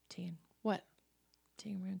Tegan. What?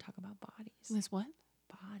 Tegan, we're going to talk about bodies. Liz, what?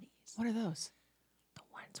 Bodies. What are those? The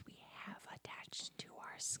ones we have attached to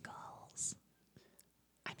our skulls.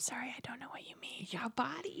 I'm sorry, I don't know what you mean. Yeah,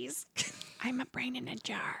 bodies. I'm a brain in a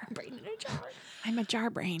jar. Brain in a jar. I'm a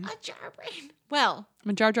jar brain. A jar brain. Well,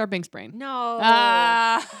 I'm a Jar Jar Binks brain. no.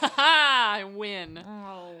 I win.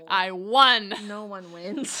 Oh. I won. No one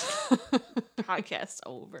wins. Podcast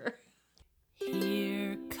over.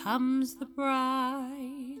 Here comes the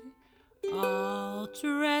bride, all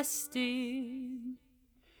dressed in.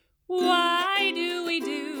 Why do we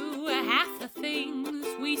do half the things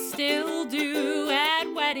we still do at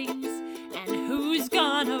weddings? And who's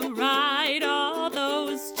gonna write all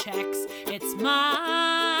those checks? It's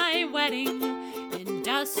my wedding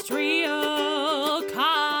industrial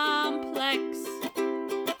complex.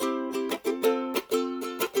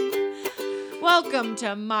 Welcome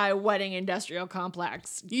to my wedding industrial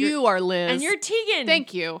complex. You are Liz. And you're Tegan.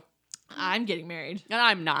 Thank you. I'm getting married. And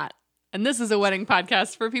I'm not. And this is a wedding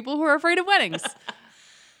podcast for people who are afraid of weddings.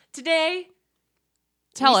 Today,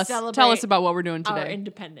 Tell we us celebrate about what we're doing our today.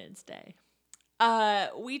 Independence Day.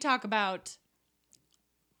 We talk about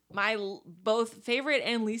my both favorite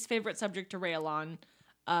and least favorite subject to rail on,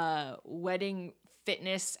 wedding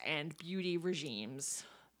fitness and beauty regimens.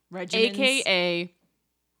 Regimens. AKA,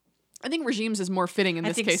 I think regimes is more fitting in I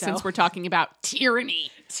this think case so. since we're talking about tyranny.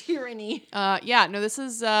 Tyranny. This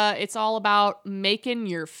is, it's all about making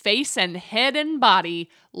your face and head and body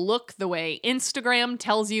look the way Instagram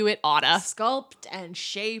tells you it oughta. Sculpt and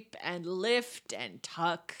shape and lift and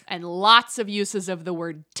tuck. And lots of uses of the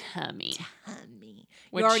word tummy. Tummy.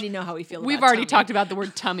 Which You already know how we feel We've about already tummy. talked about the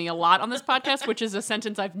word tummy a lot on this podcast, which is a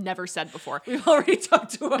sentence I've never said before. We've already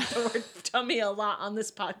talked about the word tummy a lot on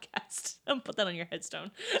this podcast. Put that on your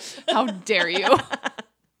headstone. How dare you?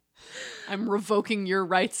 I'm revoking your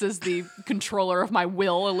rights as the controller of my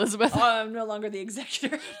will, Elizabeth. Oh, I'm no longer the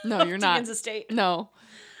executor. No, of you're not. Tegan's estate. No.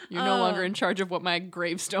 You're no longer in charge of what my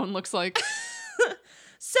gravestone looks like.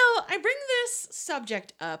 So I bring this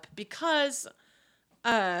subject up because,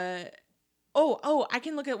 I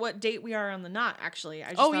can look at what date we are on the knot. Actually, I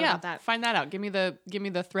just thought about that. Find that out. Give me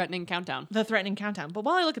the threatening countdown. The threatening countdown. But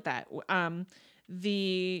while I look at that,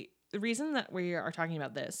 the reason that we are talking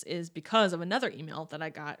about this is because of another email that I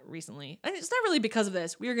got recently. And it's not really because of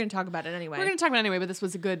this. We were going to talk about it anyway. We're going to talk about it anyway, but this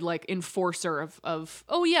was a good enforcer of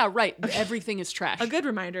oh yeah, right. Everything is trash. A good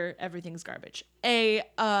reminder, everything's garbage. A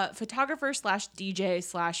photographer /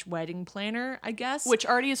 DJ / wedding planner, I guess. Which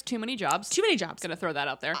already has too many jobs. Too many jobs. Gonna throw that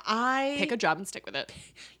out there. Pick a job and stick with it.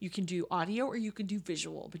 You can do audio or you can do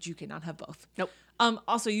visual, but you cannot have both. Nope.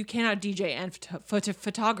 Also, you cannot DJ and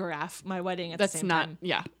photograph my wedding at the same time.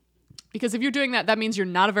 Yeah. Because if you're doing that, that means you're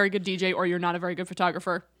not a very good DJ or you're not a very good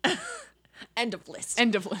photographer. End of list.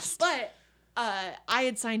 End of list. But I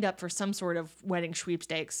had signed up for some sort of wedding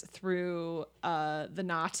sweepstakes through the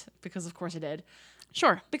Knot, because of course I did.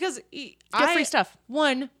 Sure. Because Get free stuff.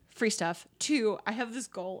 1, free stuff. 2, I have this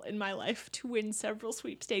goal in my life to win several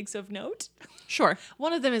sweepstakes of note. Sure.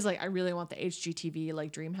 One of them is I really want the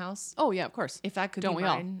HGTV dream house. Oh yeah, of course. If that could Don't be we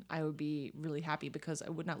all? mine, I would be really happy because I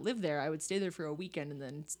would not live there. I would stay there for a weekend and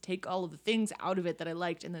then take all of the things out of it that I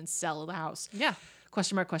liked and then sell the house. Yeah.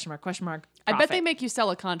 Question mark, question mark, question mark. I bet they Profit. make you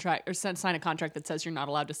sell a contract or sign a contract that says you're not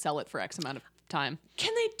allowed to sell it for X amount of time.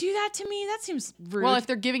 Can they do that to me? That seems rude. Well, if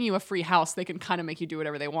they're giving you a free house, they can kind of make you do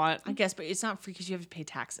whatever they want. I guess, but it's not free because you have to pay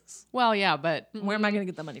taxes. Well, yeah, but Where am I going to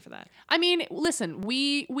get the money for that? I mean, listen,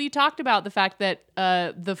 we talked about the fact that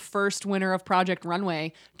the first winner of Project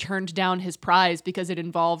Runway turned down his prize because it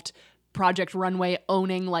involved Project Runway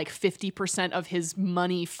owning 50% of his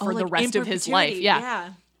money for the rest of his life.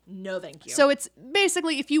 Yeah. No, thank you. So it's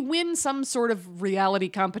basically if you win some sort of reality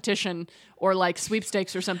competition or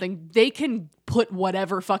sweepstakes or something, they can put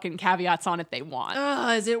whatever fucking caveats on it they want.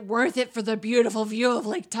 Is it worth it for the beautiful view of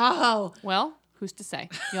Lake Tahoe? Well, who's to say?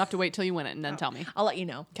 You'll have to wait till you win it and then tell me. I'll let you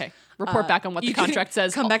know. Okay. Report back on what the You can contract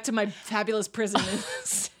says. Come back to my fabulous prison and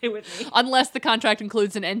stay with me. Unless the contract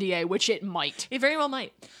includes an NDA, which it might. It very well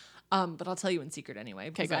might. But I'll tell you in secret anyway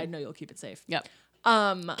because good. I know you'll keep it safe. Yep.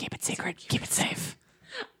 Keep it secret. Keep it safe.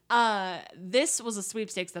 This was a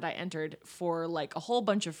sweepstakes that I entered for a whole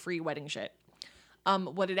bunch of free wedding shit.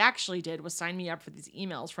 What it actually did was sign me up for these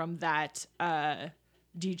emails from that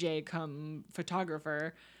DJ cum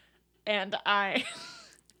photographer, and I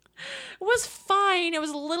was fine. It was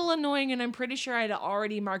a little annoying, and I'm pretty sure I'd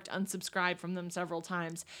already marked unsubscribe from them several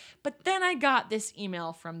times. But then I got this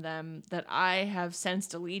email from them that I have since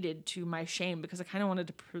deleted to my shame because I kind of wanted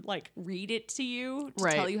to read it to you to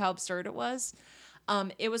tell you how absurd it was.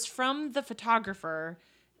 It was from the photographer,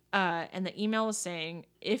 and the email was saying,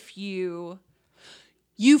 if you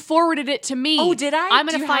You forwarded it to me. Oh, did I? I'm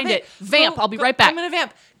Do going to you have find it. it? Vamp. Go- I'll be go- right back. I'm gonna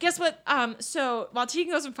vamp. Guess what? So while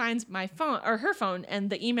Tegan goes and finds my phone or her phone and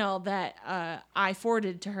the email that I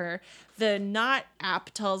forwarded to her, the Knot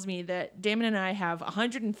app tells me that Damon and I have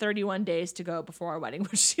 131 days to go before our wedding,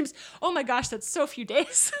 which seems, oh my gosh, that's so few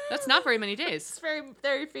days. That's not very many days. It's very,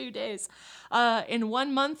 very few days. In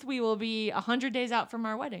 1 month, we will be 100 days out from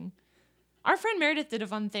our wedding. Our friend Meredith did a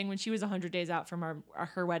fun thing when she was 100 days out from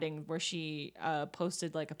her wedding, where she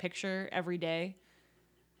posted like a picture every day.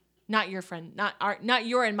 Not your friend, not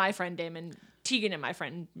your and my friend Damon, Tegan and my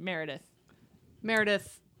friend Meredith.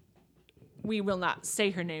 Meredith. We will not say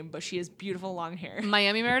her name, but she has beautiful long hair.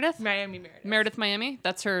 Miami Meredith? Miami Meredith. Meredith Miami?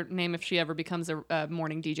 That's her name if she ever becomes a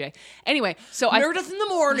morning DJ. Anyway, so Meredith in the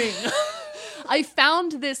morning. I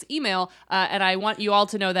found this email, and I want you all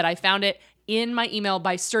to know that I found it in my email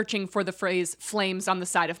by searching for the phrase flames on the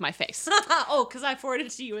side of my face. Oh, because I forwarded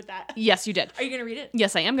it to you with that. Yes, you did. Are you going to read it?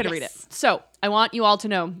 Yes, I am going to read it. Yes. So I want you all to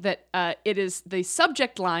know that it is the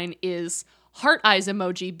subject line is heart eyes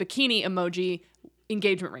emoji, bikini emoji,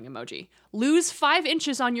 engagement ring emoji. Lose 5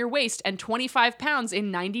 inches on your waist and 25 pounds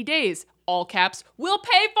in 90 days. All caps. We'll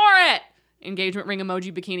pay for it. Engagement ring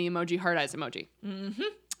emoji, bikini emoji, heart eyes emoji. Mm-hmm.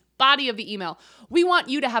 Body of the email. We want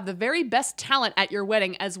you to have the very best talent at your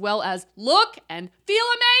wedding, as well as look and feel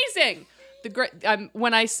amazing. The great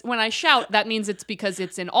when I shout, that means it's because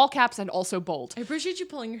it's in all caps and also bold. I appreciate you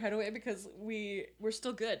pulling your head away because we're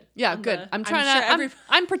still good. Yeah, on good. the- I'm trying sure to.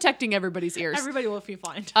 I'm protecting everybody's ears. everybody will be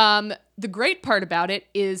fine. The great part about it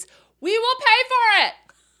is we will pay for it.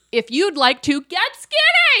 If you'd like to get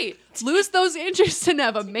skinny, lose those inches and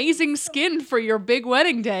have amazing skin for your big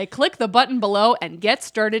wedding day, click the button below and get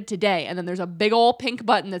started today. And then there's a big old pink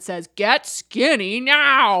button that says get skinny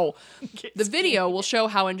now. The video will show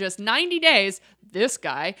how in just 90 days, this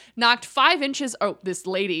guy knocked 5 inches. Oh, this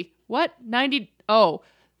lady. What? 90. Oh.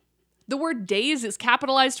 The word days is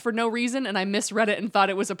capitalized for no reason, and I misread it and thought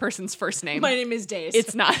it was a person's first name. My name is Days.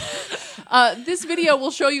 It's not. This video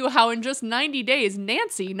will show you how in just 90 days,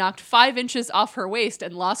 Nancy knocked 5 inches off her waist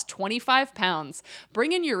and lost 25 pounds.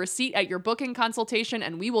 Bring in your receipt at your booking consultation,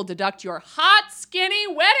 and we will deduct your hot, skinny,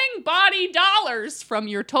 wedding body dollars from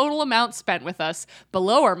your total amount spent with us.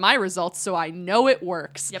 Below are my results, so I know it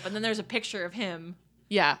works. Yep, and then there's a picture of him.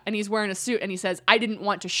 Yeah, and he's wearing a suit, and he says, I didn't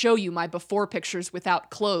want to show you my before pictures without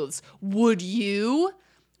clothes. Would you?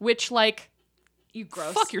 Which, like, You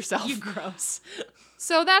gross. fuck yourself. You gross.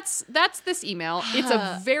 So that's this email. It's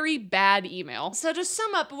a very bad email. So to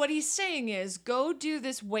sum up, what he's saying is go do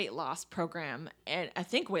this weight loss program. And I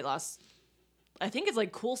think it's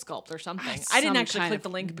like Cool Sculpt or something. I didn't Some actually kind click of- the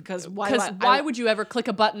link because why Would you ever click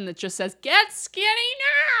a button that just says, get skinny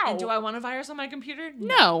now? and do I want a virus on my computer?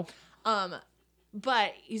 No.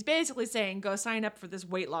 But he's basically saying go sign up for this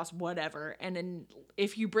weight loss whatever, and then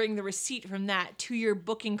if you bring the receipt from that to your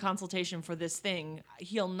booking consultation for this thing,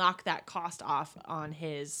 he'll knock that cost off on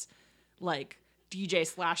his like DJ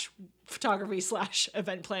 / photography /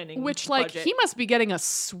 event planning. Which, like, budget. he must be getting a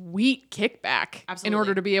sweet kickback in Absolutely.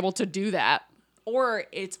 order to be able to do that. or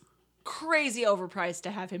it's crazy overpriced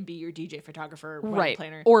to have him be your DJ photographer, wedding Right.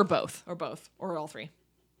 planner, Or both. or both, or all three.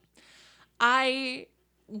 I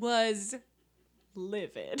was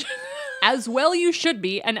livid. As well you should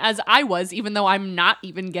be, and as I was, even though I'm not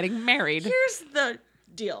even getting married. Here's the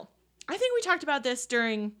deal. I think we talked about this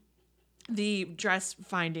during the dress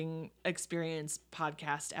finding experience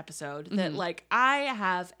podcast episode that like I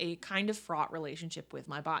have a kind of fraught relationship with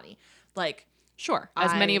my body. Like, Sure,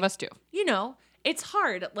 as many I- of us do. you know, it's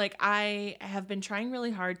hard. Like I have been trying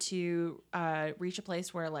really hard to reach a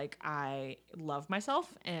place where like I love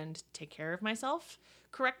myself and take care of myself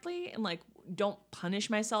correctly and like don't punish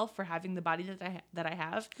myself for having the body that I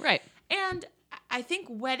have. Right. And I think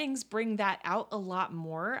weddings bring that out a lot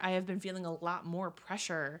more. I have been feeling a lot more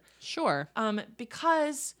pressure Sure.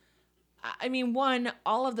 because I mean, one,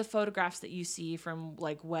 all of the photographs that you see from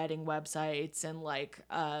like wedding websites and like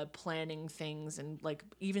planning things and like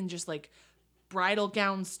even just like bridal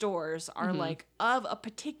gown stores are like of a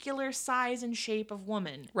particular size and shape of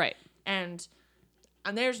woman. Right. And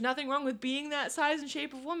there's nothing wrong with being that size and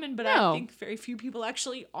shape of woman, but No. I think very few people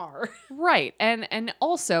actually are. Right. And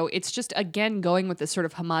also it's just again going with this sort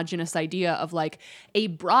of homogenous idea of like a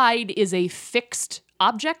bride is a fixed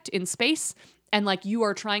object in space and like you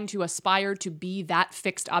are trying to aspire to be that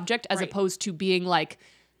fixed object as Right. opposed to being like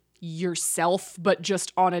yourself, but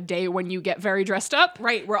just on a day when you get very dressed up.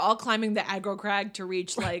 Right. We're all climbing the aggro crag to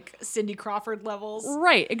reach like Cindy Crawford levels.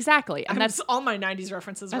 Right, exactly. And that's all my 90s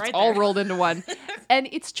references that's right all there. rolled into one. And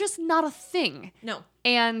it's just not a thing. No.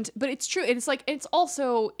 But it's true. It's like, it's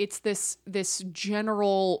also, it's this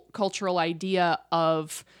general cultural idea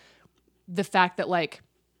of the fact that like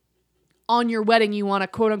on your wedding, you want to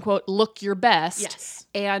quote unquote look your best. Yes.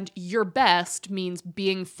 And your best means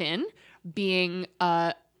being thin, being,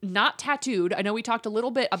 not tattooed. I know we talked a little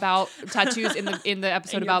bit about tattoos in the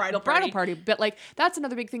episode about bridal party, but like that's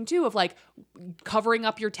another big thing too of like covering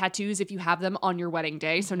up your tattoos if you have them on your wedding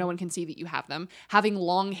day so no one can see that you have them. Having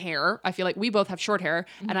long hair. I feel like we both have short hair,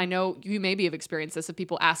 and I know you maybe have experienced this of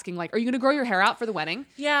people asking like, "Are you going to grow your hair out for the wedding?"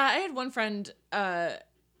 Yeah, I had one friend.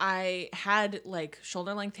 I had like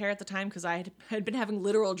shoulder length hair at the time because I had been having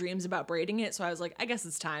literal dreams about braiding it. So I was like, I guess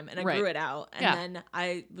it's time. And I grew it out. And then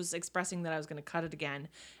I was expressing that I was going to cut it again.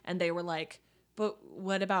 And they were like, but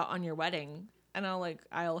what about on your wedding? And I'm like,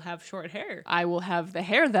 I'll have short hair. I will have the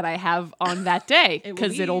hair that I have on that day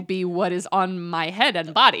because it'll be what is on my head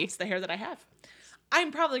and body. It's the hair that I have.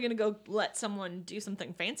 I'm probably going to go let someone do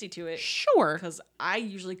something fancy to it. Sure. Because I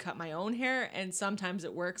usually cut my own hair, and sometimes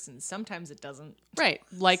it works and sometimes it doesn't. Right.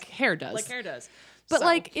 Like hair does. Like hair does. But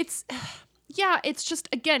like it's just,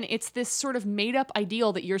 again, it's this sort of made up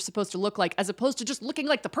ideal that you're supposed to look like as opposed to just looking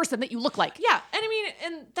like the person that you look like. Yeah. And I mean,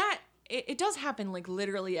 and that, it does happen like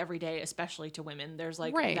literally every day, especially to women. There's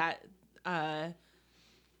like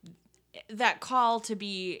that call to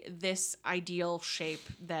be this ideal shape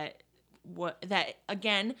that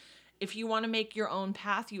again, if you want to make your own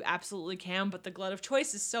path, you absolutely can, but the glut of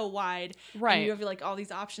choice is so wide. Right. And you have like all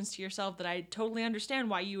these options to yourself that I totally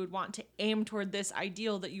understand why you would want to aim toward this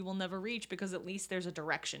ideal that you will never reach, because at least there's a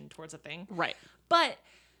direction towards a thing. Right. But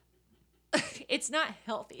it's not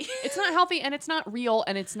healthy. It's not healthy, and it's not real,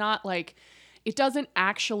 and it's not like, it doesn't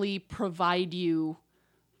actually provide you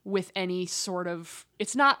with any sort of,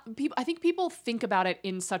 it's not, people, I think people think about it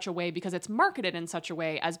in such a way because it's marketed in such a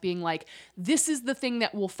way as being like, this is the thing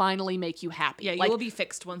that will finally make you happy. Yeah, you like, will be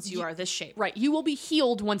fixed once you are this shape. Right. You will be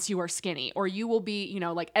healed once you are skinny, or you will be, you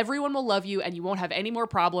know, like everyone will love you and you won't have any more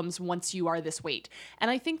problems once you are this weight. And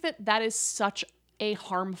I think that that is such a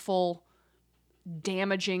harmful,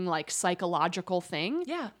 damaging, like psychological thing.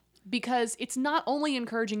 Yeah. Because it's not only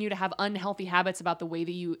encouraging you to have unhealthy habits about the way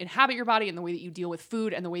that you inhabit your body and the way that you deal with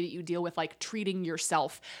food and the way that you deal with like treating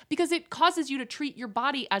yourself, because it causes you to treat your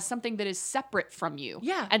body as something that is separate from you.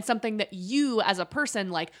 Yeah. And something that you as a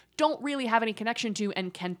person like don't really have any connection to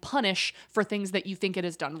and can punish for things that you think it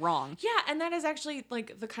has done wrong. Yeah, and that is actually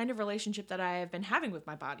like the kind of relationship that I have been having with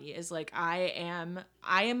my body is like I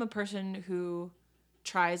am a person who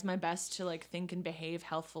tries my best to like think and behave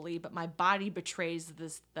healthfully, but my body betrays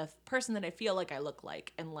the person that I feel like I look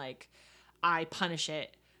like, and like I punish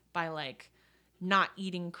it by like not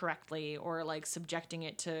eating correctly or like subjecting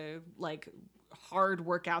it to like hard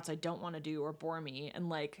workouts I don't want to do or bore me. And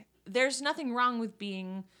like there's nothing wrong with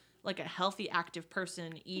being like a healthy active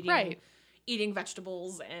person, eating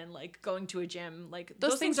vegetables and like going to a gym. Like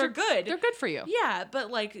those things are good. They're good for you. Yeah, but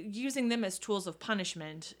like using them as tools of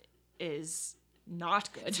punishment is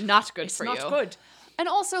not good. It's not good for you. It's not good. And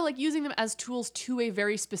also like using them as tools to a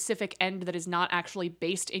very specific end that is not actually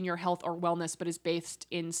based in your health or wellness, but is based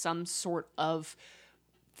in some sort of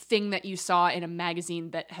thing that you saw in a magazine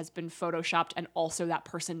that has been photoshopped, and also that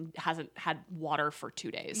person hasn't had water for 2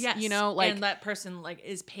 days. Yes. You know, like, and that person like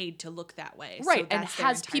is paid to look that way. Right. So and that's their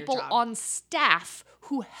has entire people job. on staff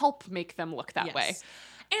who help make them look that way.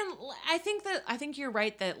 And I think you're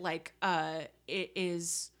right that like it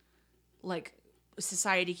is like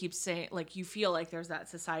society keeps saying, like, you feel like there's that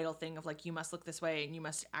societal thing of like you must look this way and you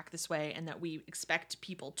must act this way, and that we expect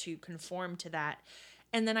people to conform to that.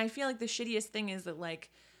 And then I feel like the shittiest thing is that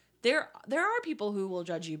like there are people who will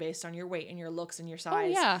judge you based on your weight and your looks and your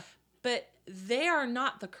size. Oh, yeah. But they are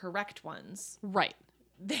not the correct ones. Right.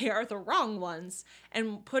 They are the wrong ones.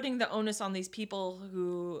 And putting the onus on these people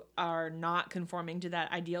who are not conforming to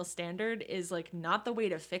that ideal standard is like not the way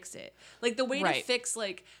to fix it. Like the way to fix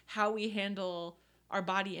like how we handle our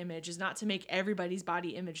body image is not to make everybody's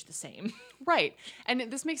body image the same. Right. And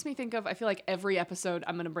this makes me think of, I feel like every episode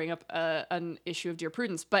I'm going to bring up an issue of Dear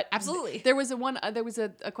Prudence, but absolutely. There was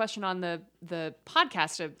a question on the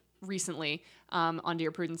podcast recently on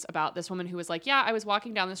Dear Prudence about this woman who was like, yeah, I was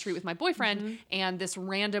walking down the street with my boyfriend and this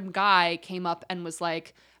random guy came up and was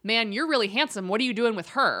like, man, you're really handsome. What are you doing with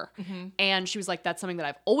her? And she was like, that's something that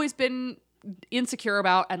I've always been insecure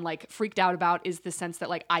about and like freaked out about is the sense that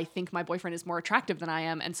like I think my boyfriend is more attractive than I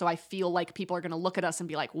am, and so I feel like people are going to look at us and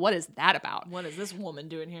be like, what is that about? What is this woman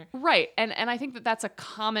doing here? Right. And I think that that's a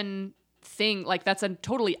common thing. Like that's a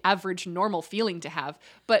totally average, normal feeling to have.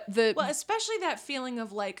 But Well, especially that feeling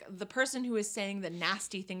of like the person who is saying the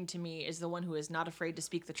nasty thing to me is the one who is not afraid to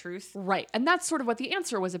speak the truth. right. And that's sort of what the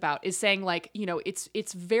answer was about, is saying like, you know,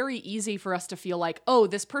 it's very easy for us to feel like, oh,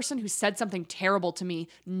 this person who said something terrible to me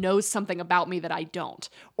knows something about me that I don't.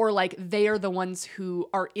 Or like they are the ones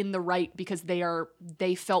who are in the right because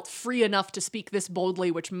they felt free enough to speak this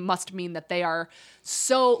boldly, which must mean that they are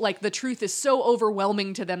so like the truth is so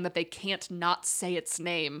overwhelming to them that they can't not say its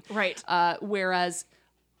name. Right. Whereas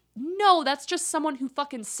no, that's just someone who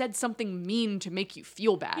fucking said something mean to make you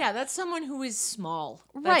feel bad. Yeah, that's someone who is small.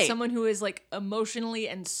 That's Right. someone who is like emotionally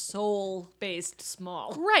and soul-based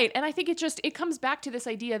small. Right. And I think it comes back to this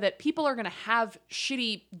idea that people are going to have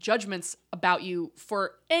shitty judgments about you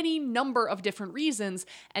for any number of different reasons.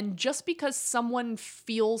 And just because someone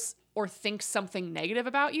feels or thinks something negative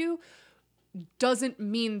about you doesn't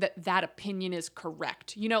mean that that opinion is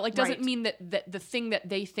correct. You know, like doesn't Right. mean that the thing that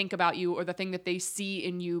they think about you or the thing that they see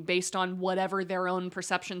in you based on whatever their own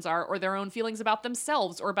perceptions are or their own feelings about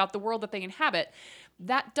themselves or about the world that they inhabit,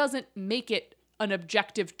 that doesn't make it an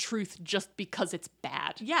objective truth just because it's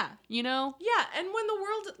bad. Yeah. You know? Yeah, and when the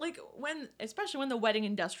world, like, especially when the wedding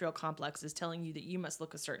industrial complex is telling you that you must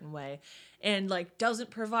look a certain way and, like, doesn't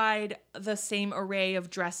provide the same array of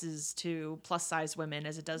dresses to plus size women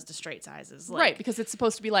as it does to straight sizes. Like, Right, because it's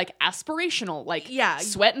supposed to be like aspirational, like Yeah.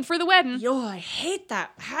 sweating for the wedding. Yo, I hate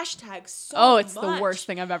that hashtag so Oh, it's much. the worst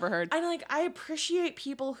thing I've ever heard. I appreciate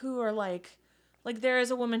people who are like there is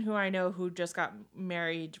a woman who I know who just got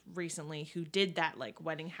married recently who did that like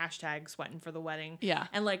wedding hashtag sweating for the wedding. Yeah.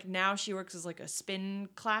 And like now she works as like a spin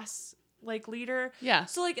class like leader. Yeah.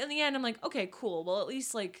 So like in the end I'm like, okay, cool. Well, at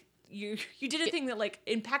least like you did a thing that like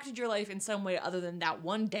impacted your life in some way other than that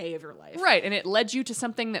one day of your life. Right, and it led you to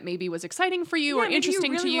something that maybe was exciting for you or maybe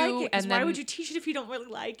interesting really to you. like it, 'cause and why then would you teach it if you don't really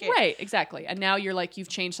like it? Right, exactly. And now you're like, you've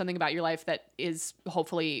changed something about your life that is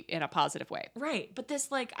hopefully in a positive way. Right. But this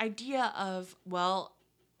like idea of, well,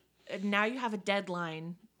 now you have a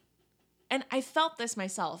deadline. And I felt this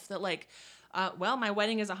myself that like, well, my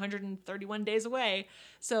wedding is 131 days away.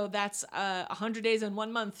 So that's 100 days and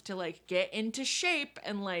 1 month to like get into shape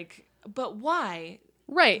and like, but why?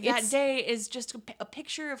 Right. That day is just a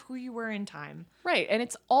picture of who you were in time. Right. And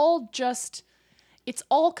it's all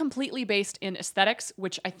completely based in aesthetics,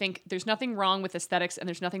 which I think there's nothing wrong with aesthetics and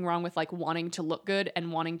there's nothing wrong with like wanting to look good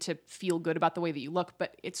and wanting to feel good about the way that you look.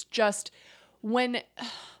 But it's just when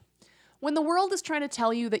the world is trying to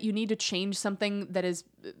tell you that you need to change something that is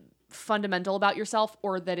fundamental about yourself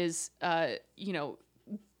or that is,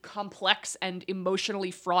 complex and emotionally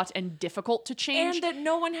fraught and difficult to change. And that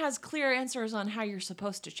no one has clear answers on how you're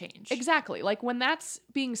supposed to change. Exactly. Like when that's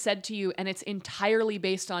being said to you and it's entirely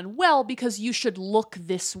based on, well, because you should look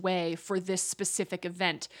this way for this specific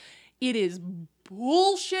event, it is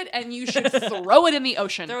bullshit and you should throw it in the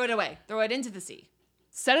ocean. Throw it away. Throw it into the sea.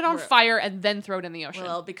 Set it on fire and then throw it in the ocean.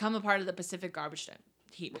 Well, become a part of the Pacific garbage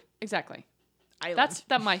heap. Exactly. Island.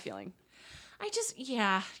 That's my feeling.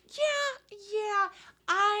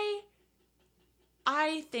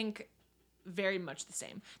 I think very much the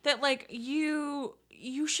same. That like you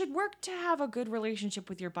should work to have a good relationship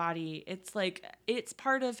with your body. It's like it's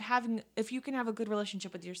part of having, if you can have a good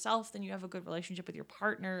relationship with yourself, then you have a good relationship with your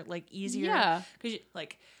partner, like easier. Yeah. Cuz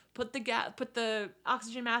like put the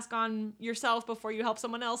oxygen mask on yourself before you help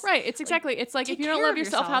someone else. Right. It's exactly. It's like if take you don't care love of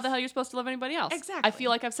yourself, how yourself. the hell are you supposed to love anybody else? Exactly. I feel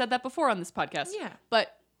like I've said that before on this podcast. Yeah.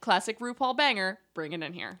 But classic RuPaul banger, bring it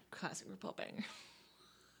in here. Classic RuPaul banger.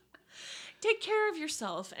 Take care of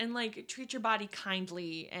yourself and like treat your body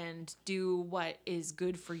kindly and do what is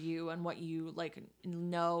good for you and what you like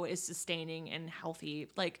know is sustaining and healthy.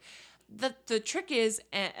 Like the trick is,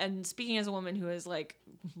 and speaking as a woman who has like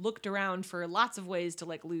looked around for lots of ways to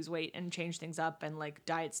like lose weight and change things up and like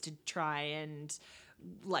diets to try and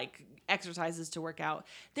like exercises to work out,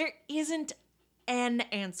 there isn't an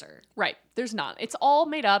answer. Right. There's not. It's all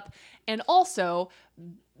made up. And also,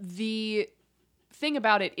 the thing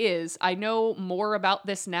about it is, I know more about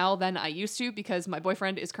this now than I used to because my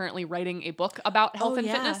boyfriend is currently writing a book about health and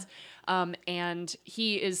fitness. And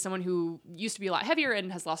he is someone who used to be a lot heavier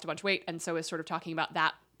and has lost a bunch of weight. And so is sort of talking about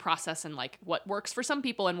that process and like what works for some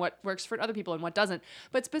people and what works for other people and what doesn't.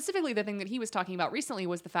 But specifically, the thing that he was talking about recently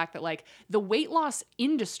was the fact that like the weight loss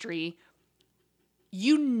industry,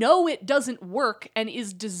 you know, it doesn't work and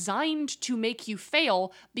is designed to make you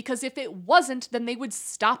fail because if it wasn't, then they would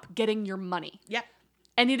stop getting your money. Yep.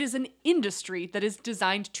 And it is an industry that is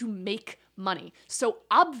designed to make money. So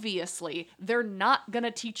obviously, they're not going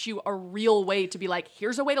to teach you a real way to be like,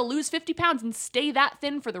 here's a way to lose 50 pounds and stay that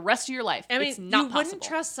thin for the rest of your life. I mean, it's not you possible. wouldn't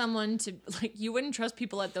trust someone to, like, you wouldn't trust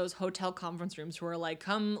people at those hotel conference rooms who are like,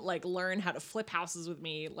 come, like, learn how to flip houses with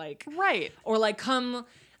me, like, Right. or like, come,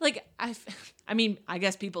 like, I mean, I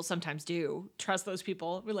guess people sometimes do trust those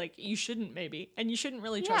people. We're like, you shouldn't maybe, and you shouldn't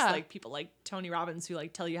really trust Yeah. like people like Tony Robbins who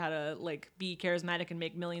like tell you how to like be charismatic and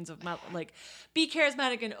make millions of like be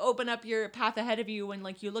charismatic and open up your path ahead of you. When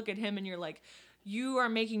like you look at him and you're like, you are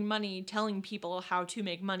making money telling people how to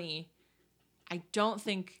make money. I don't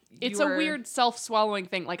think It's a weird self-swallowing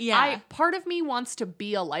thing. Like, Yeah. part of me wants to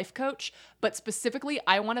be a life coach, but specifically,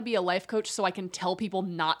 I want to be a life coach so I can tell people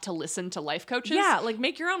not to listen to life coaches. Yeah, like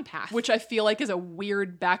make your own path. Which I feel like is a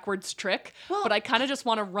weird backwards trick. Well- but I kind of just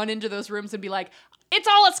want to run into those rooms and be like, it's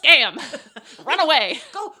all a scam. Run away.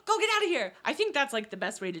 go get out of here. I think that's like the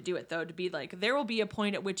best way to do it though, to be like, there will be a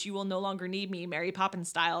point at which you will no longer need me, Mary Poppins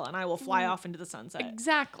style, and I will fly off into the sunset.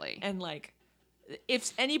 Exactly. And like,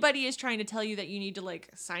 if anybody is trying to tell you that you need to like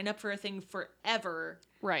sign up for a thing forever,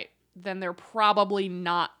 Right. Then they're probably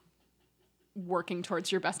not working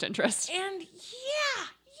towards your best interest. and yeah,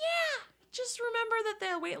 just remember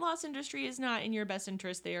that the weight loss industry is not in your best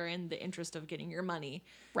interest. They are in the interest of getting your money.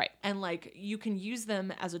 Right. And like, you can use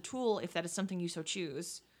them as a tool if that is something you so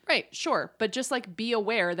choose. Right, sure. But just like be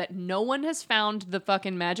aware that no one has found the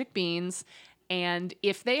fucking magic beans. And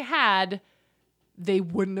if they had, they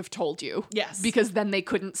wouldn't have told you. Yes. Because then they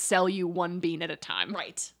couldn't sell you one bean at a time.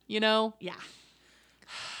 Right. You know? Yeah.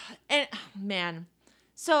 And man,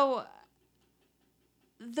 so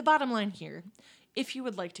the bottom line here, if you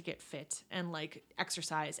would like to get fit and like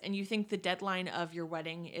exercise and you think the deadline of your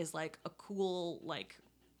wedding is like a cool, like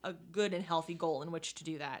a good and healthy goal in which to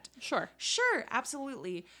do that. Sure. Sure,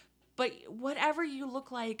 absolutely. But whatever you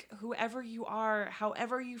look like, whoever you are,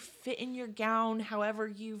 however you fit in your gown, however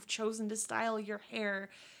you've chosen to style your hair,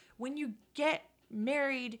 when you get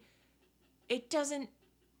married, it doesn't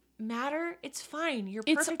matter. It's fine. You're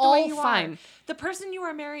It's perfect the way all you fine. are. The person you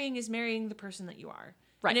are marrying is marrying the person that you are.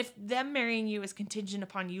 Right. And if them marrying you is contingent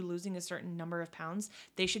upon you losing a certain number of pounds,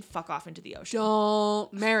 they should fuck off into the ocean.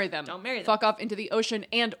 Don't marry them. Don't marry them. Fuck off into the ocean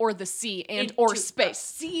and or the sea and or Into space.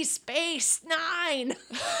 Sea Space 9.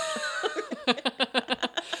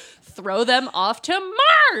 Throw them off to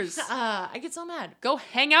Mars. I get so mad. Go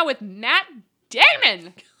hang out with Matt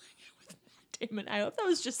Damon. Damon. I hope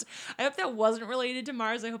that wasn't related to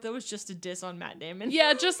Mars. I hope that was just a diss on Matt Damon.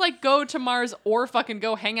 Yeah, just like go to Mars or fucking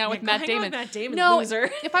go hang out with go Matt hang out Damon. with Matt Damon, no, loser.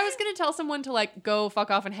 If I was gonna tell someone to like go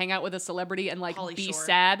fuck off and hang out with a celebrity and like Pauly be Shore.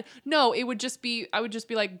 sad, no, I would just be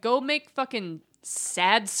like, go make fucking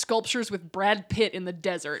sad sculptures with Brad Pitt in the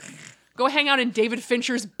desert. Go hang out in David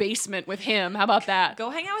Fincher's basement with him. How about that?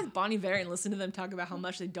 Go hang out with Bon Iver and listen to them talk about how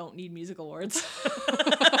much they don't need music awards.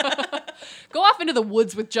 Go off into the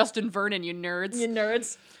woods with Justin Vernon, you nerds. You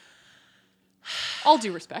nerds. All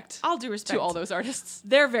due respect All due respect to all those artists.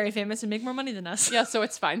 They're very famous and make more money than us. Yeah, so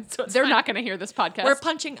it's fine. it's They're fine. not going to hear this podcast. We're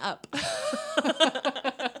punching up.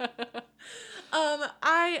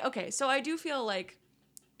 So I do feel like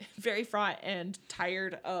very fraught and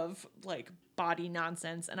tired of like body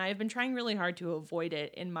nonsense, and I've been trying really hard to avoid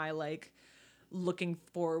it in my like looking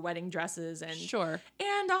for wedding dresses and Sure.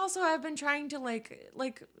 And also I've been trying to like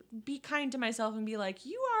be kind to myself and be like,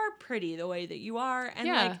 you are pretty the way that you are, and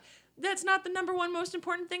Yeah. like that's not the number one most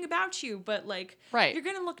important thing about you, but like Right. you're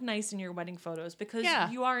gonna look nice in your wedding photos because Yeah.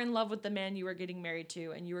 you are in love with the man you are getting married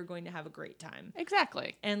to, and you are going to have a great time.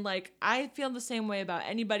 Exactly. And like I feel the same way about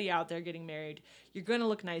anybody out there getting married. You're gonna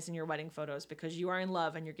look nice in your wedding photos because you are in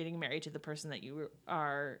love and you're getting married to the person that you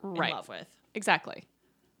are Right. in love with. Exactly.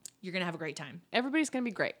 You're gonna have a great time. Everybody's going to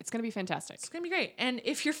be great. It's going to be fantastic. It's gonna be great. And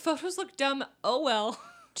if your photos look dumb, oh well.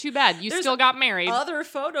 Too bad. You There's still got married. Other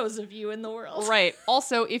photos of you in the world. Right.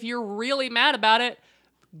 Also, if you're really mad about it,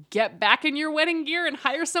 get back in your wedding gear and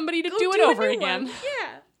hire somebody to Go do it a over new again. one.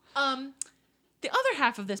 Yeah. The other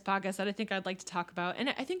half of this podcast that I think I'd like to talk about, and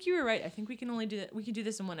I think you were right. I think we can only do that. We can do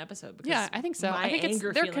this in one episode. Because Yeah, I think so. my I think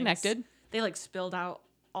anger they're feelings, connected. They like spilled out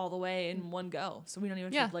all the way in one go, so we don't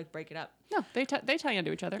even have to like break it up. No, they tie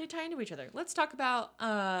into each other. They tie into each other. Let's talk about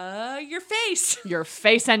your face, Your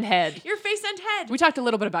face and head. your face and head. We talked a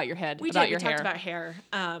little bit about your head, We about did. your We hair, talked about hair,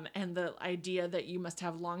 and the idea that you must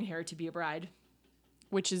have long hair to be a bride.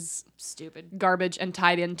 which is Stupid. garbage and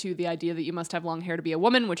tied into the idea that you must have long hair to be a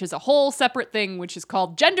woman, which is a whole separate thing, which is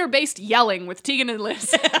called gender-based yelling with Tegan and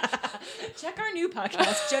Liz. Check our new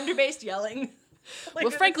podcast, Gender-Based Yelling. Well,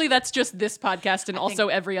 frankly, that's just this podcast and also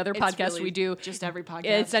every other it's podcast really we do. just every podcast.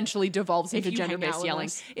 It essentially devolves into you hang out gender-based with yelling.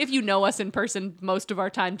 us. If you know us in person, most of our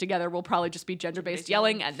time together will probably just be gender-based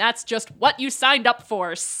yelling, and that's just what you signed up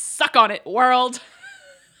for. Suck on it, world.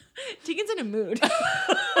 Tegan's in a mood.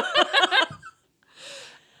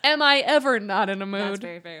 Am I ever not in a That's mood?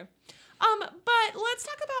 very fair. But let's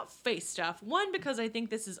talk about face stuff. One, because I think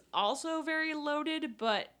this is also very loaded,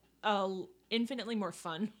 but infinitely more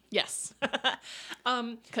fun. Yes.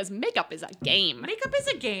 Because makeup is a game. Makeup is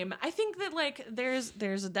a game. I think that like there's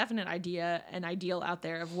a definite an ideal out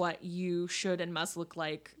there of what you should and must look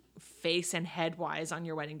like face and head wise on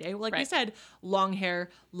your wedding day. Like we Right. said, long hair,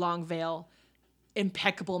 long veil,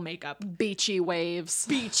 impeccable makeup. Beachy waves.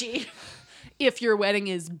 Beachy. If your wedding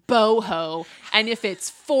is boho, and if it's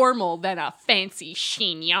formal, then a fancy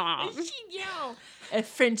chignon. Chignon. A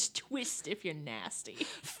French twist if you're nasty.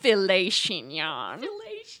 Filet chignon.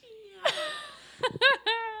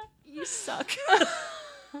 You suck.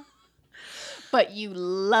 But you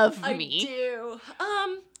love I me. do.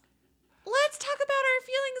 Let's talk about our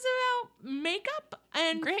feelings about makeup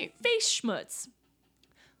and Great. face schmutz.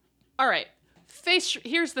 All right.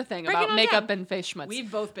 Here's the thing Break it about on makeup down. and face schmutz. We've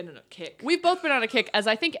both been in a kick. We've both been on a kick, as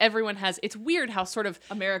I think everyone has. It's weird how sort of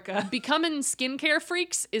America. becoming skincare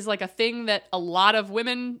freaks is like a thing that a lot of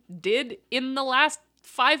women did in the last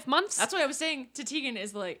 5 months. That's what I was saying to Tegan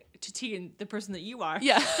is like, to Tegan, the person that you are.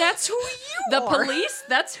 Yeah. That's who you the are. police,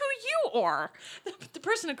 that's who you are. The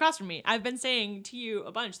person across from me. I've been saying to you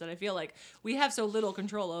a bunch that I feel like we have so little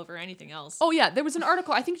control over anything else. Oh yeah, there was an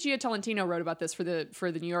article, I think Gia Tolentino wrote about this for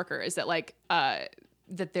the New Yorker, is that like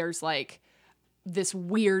that there's like this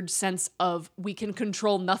weird sense of we can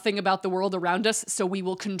control nothing about the world around us, so we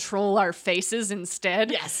will control our faces instead.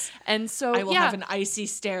 Yes. And so I will yeah, have an icy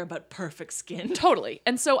stare, but perfect skin. totally.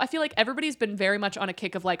 And so I feel like everybody's been very much on a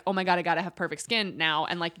kick of like, oh my God, I gotta have perfect skin now,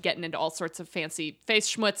 and like getting into all sorts of fancy face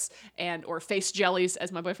schmutz and or face jellies,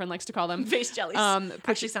 as my boyfriend likes to call them. Face jellies.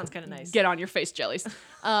 Actually sounds kind of nice. Get on your face jellies.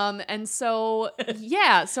 And so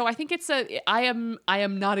yeah, so I think I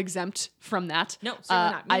am not exempt from that. No,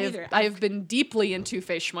 certainly not. Me neither. I have been deeply into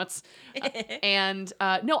face schmutz. And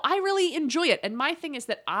no, I really enjoy it. And my thing is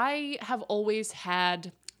that I have always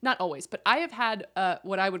had, not always, but I have had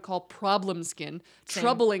what I would call problem skin,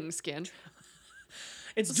 troubling skin.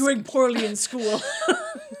 It's doing poorly in school.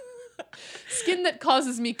 Skin that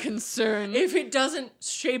causes me concern. If it doesn't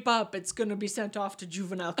shape up, it's going to be sent off to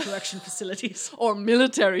juvenile correction facilities. Or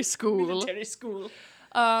military school. Military school.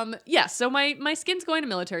 Yeah, so my skin's going to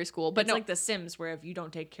military school, but It's no, like The Sims, where if you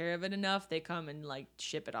don't take care of it enough, they come and like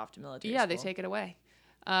ship it off to military yeah, school. they take it away.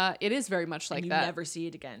 It is very much like and you that. never see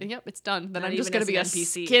it again. Yep, it's done. Then Not I'm just even going to as be a an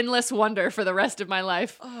NPC. skinless wonder for the rest of my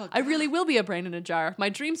life. Oh, I really will be a brain in a jar. My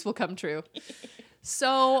dreams will come true.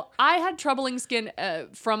 So I had troubling skin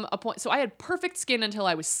from a point. So I had perfect skin until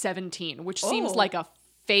I was 17, which seems Oh. like a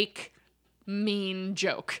fake, mean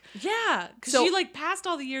joke. Yeah, because So- you like passed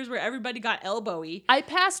all the years where everybody got elbowy. I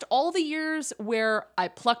passed all the years where I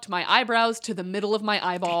plucked my eyebrows to the middle of my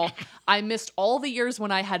eyeball. I missed all the years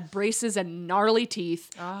when I had braces and gnarly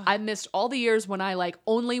teeth. I missed all the years when I like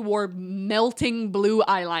only wore melting blue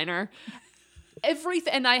eyeliner.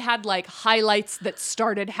 Everything, and I had like highlights that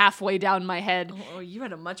started halfway down my head. Oh, you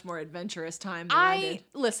had a much more adventurous time than I did.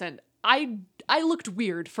 Listen. I looked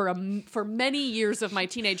weird for many years of my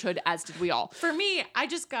teenagehood, as did we all. For me, I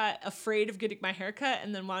just got afraid of getting my hair cut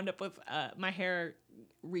and then wound up with my hair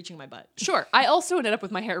reaching my butt. Sure. I also ended up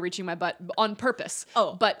with my hair reaching my butt on purpose.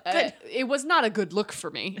 Oh, but good. it was not a good look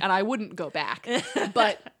for me, and I wouldn't go back.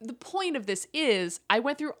 But the point of this is I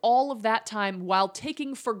went through all of that time while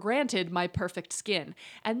taking for granted my perfect skin.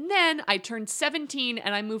 And then I turned 17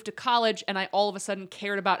 and I moved to college, and I all of a sudden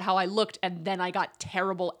cared about how I looked, and then I got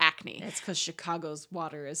terrible acne. It's because Chicago's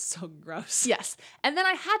water is so gross. Yes. And then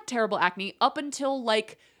I had terrible acne up until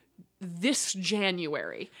like this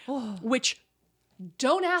January, which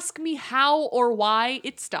don't ask me how or why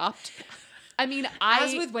it stopped. I mean,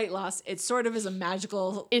 As with weight loss, it sort of is a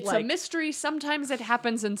magical. it's like, a mystery. Sometimes it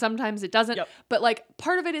happens and sometimes it doesn't. Yep. But like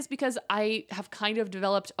part of it is because I have kind of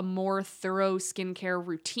developed a more thorough skincare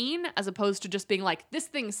routine as opposed to just being like, this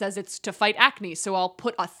thing says it's to fight acne, so I'll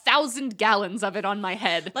put 1,000 gallons of it on my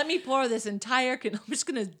head. Let me pour this entire. I'm just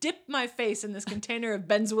gonna dip my face in this container of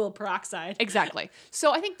benzoyl peroxide. Exactly.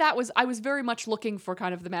 So I think I was very much looking for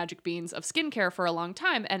kind of the magic beans of skincare for a long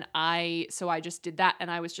time. And I just did that,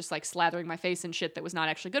 and I was just like slathering my face and shit that was not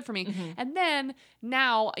actually good for me. And then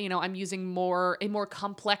now, I'm using a more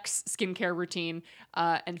complex skincare routine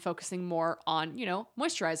and focusing more on,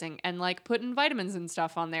 moisturizing and like putting vitamins and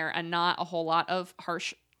stuff on there and not a whole lot of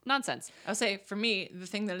harsh nonsense. I'll say for me, the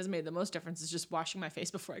thing that has made the most difference is just washing my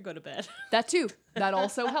face before I go to bed. That too. That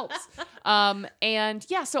also helps. And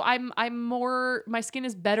yeah, so I'm more, my skin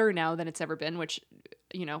is better now than it's ever been, which,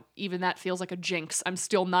 you know, even that feels like a jinx. I'm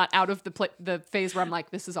still not out of the phase where I'm like,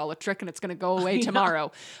 this is all a trick and it's going to go away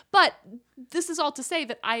tomorrow. But this is all to say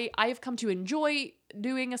that I have come to enjoy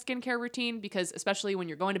doing a skincare routine, because especially when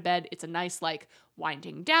you're going to bed, it's a nice like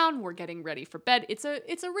winding down. We're getting ready for bed. It's a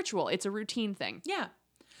ritual. It's a routine thing. Yeah.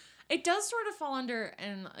 It does sort of fall under,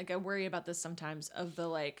 and like I worry about this sometimes, of the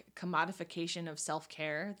like commodification of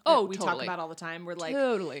self-care that we talk totally. about all the time. Where like,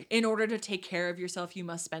 Totally. in order to take care of yourself, you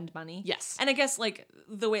must spend money. Yes. And I guess like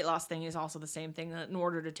the weight loss thing is also the same thing, that in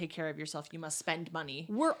order to take care of yourself, you must spend money.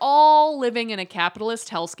 We're all living in a capitalist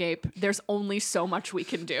hellscape. There's only so much we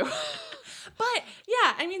can do. But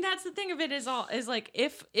yeah, I mean that's the thing of it is like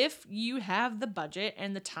if you have the budget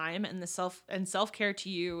and the time and the self-care to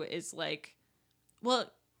you is like, well,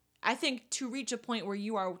 I think to reach a point where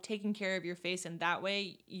you are taking care of your face in that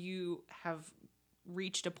way, you have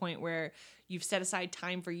reached a point where you've set aside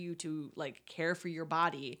time for you to like care for your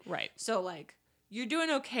body. Right. So like you're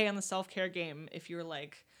doing okay on the self-care game if you're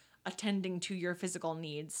like attending to your physical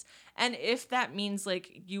needs. And if that means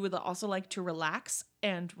like you would also like to relax,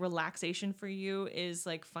 and relaxation for you is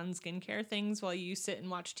like fun skincare things while you sit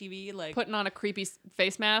and watch TV, like Putting on a creepy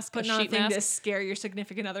face mask, putting a on a sheet thing mask. to scare your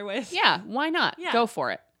significant other with. Yeah, why not? Yeah. Go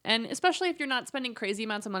for it. And especially if you're not spending crazy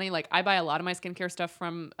amounts of money. Like I buy a lot of my skincare stuff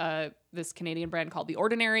from this Canadian brand called The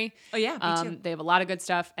Ordinary. Oh yeah, me too. They have a lot of good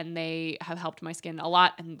stuff, and they have helped my skin a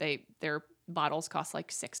lot. And their bottles cost like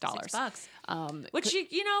 $6. $6. Which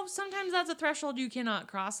you know, sometimes that's a threshold you cannot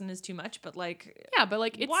cross and is too much, but like Yeah, but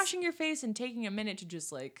like it's washing your face and taking a minute to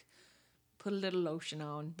just like put a little lotion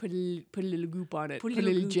on, put a little goop on it, put a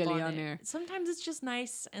little goop jelly on on it. there. Sometimes it's just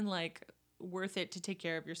nice and like worth it to take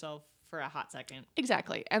care of yourself for a hot second.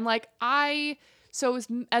 Exactly. And like so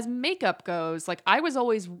as makeup goes, like I was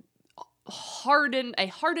always a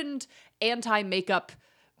hardened anti-makeup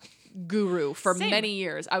guru for Same. many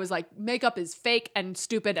years. I was like, makeup is fake and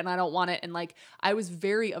stupid and I don't want it. And like I was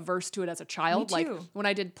very averse to it as a child. Me Like too. when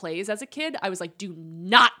I did plays as a kid, I was like, do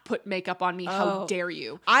not put makeup on me. How Oh. dare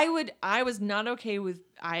you? I was not okay with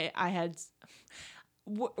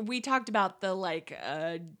we talked about the like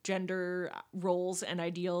gender roles and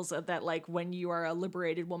ideals of that, like when you are a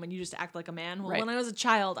liberated woman you just act like a man. Well, Right. when I was a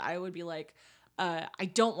child I would be like I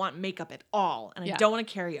don't want makeup at all, and I Yeah. don't want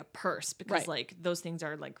to carry a purse because Right. like those things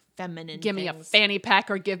are like feminine Give me a things. fanny pack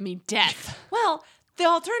or give me death. Well, the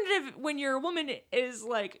alternative when you're a woman is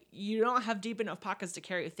like you don't have deep enough pockets to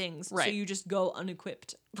carry things, so Right. you just go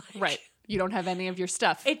unequipped. Like, Right. You don't have any of your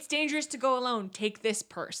stuff. It's dangerous to go alone. Take this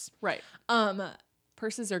purse. Right. Um,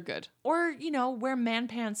 Purses are good. or you know, wear man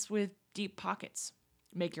pants with deep pockets.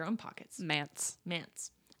 Make your own pockets. Mance. Mants,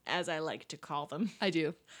 as I like to call them. I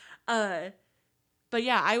do. But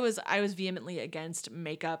yeah, I was vehemently against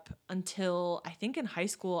makeup until I think in high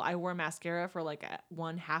school I wore mascara for like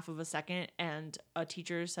 1/2 of a second, and a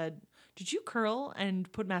teacher said, "Did you curl and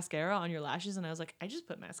put mascara on your lashes?" And I was like, "I just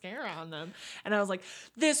put mascara on them." And I was like,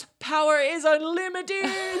 "This power is unlimited."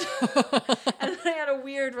 And I had a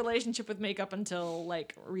weird relationship with makeup until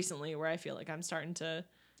like recently, where I feel like I'm starting to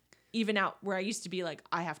even out, where I used to be like,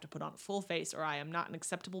 I have to put on a full face or I am not an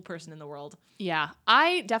acceptable person in the world. Yeah,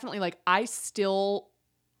 I definitely like.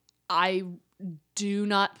 I do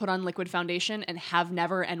not put on liquid foundation and have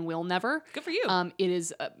never and will never. Good for you.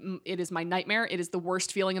 It is my nightmare. It is the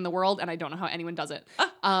worst feeling in the world, and I don't know how anyone does it.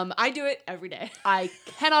 I do it every day. I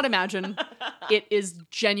cannot imagine. It is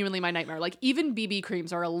genuinely my nightmare. Like even BB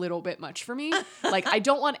creams are a little bit much for me. Like I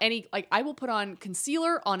don't want any. Like I will put on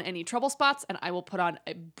concealer on any trouble spots, and I will put on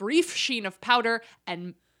a brief sheen of powder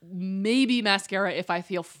and maybe mascara if I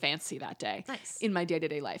feel fancy that day. Nice. In my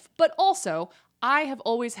day-to-day life. But also, I have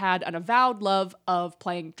always had an avowed love of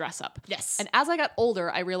playing dress up. Yes. And as I got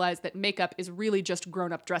older, I realized that makeup is really just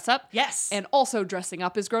grown-up dress up. Yes. And also dressing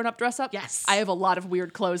up is grown-up dress up. Yes. I have a lot of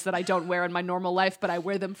weird clothes that I don't wear in my normal life, but I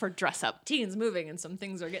wear them for dress up. Teens moving and some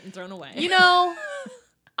things are getting thrown away. You know,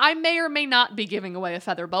 I may or may not be giving away a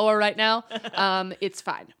feather boa right now. It's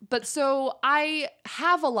fine. But so I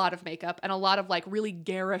have a lot of makeup and a lot of like really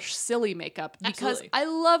garish, silly makeup because Absolutely. I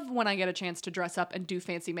love when I get a chance to dress up and do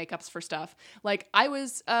fancy makeups for stuff. Like I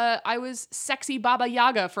was sexy Baba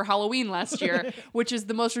Yaga for Halloween last year, which is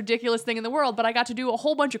the most ridiculous thing in the world. But I got to do a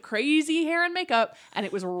whole bunch of crazy hair and makeup, and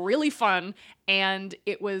it was really fun. And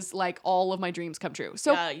it was like all of my dreams come true.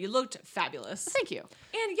 So you looked fabulous. thank you.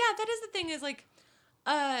 And yeah, that is the thing is like,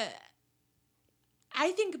 I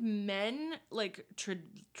think men, like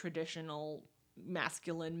traditional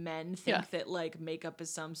masculine men, think Yeah. that like makeup is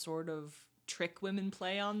some sort of trick women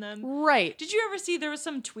play on them. Right. Did you ever see there was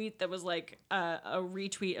some tweet that was like a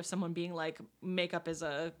retweet of someone being like, makeup is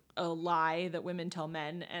a lie that women tell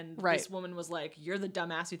men, and this woman was like, you're the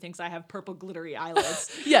dumbass who thinks I have purple glittery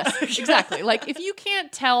eyelids. Yes, exactly. Like if you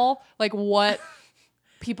can't tell like what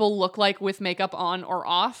people look like with makeup on or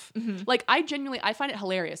off, like I find it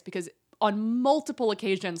hilarious because on multiple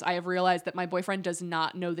occasions, I have realized that my boyfriend does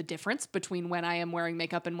not know the difference between when I am wearing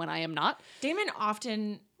makeup and when I am not. Damon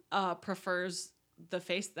often prefers the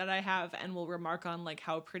face that I have and will remark on like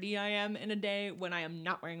how pretty I am in a day when I am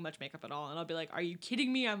not wearing much makeup at all. And I'll be like, are you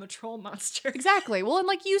kidding me? I'm a troll monster. Exactly. Well, and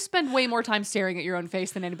like you spend way more time staring at your own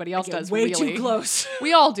face than anybody else does. Way really. too close.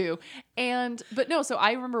 We all do. But no, so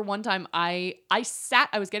I remember one time I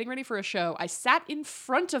was getting ready for a show. I sat in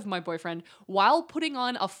front of my boyfriend while putting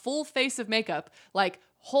on a full face of makeup, like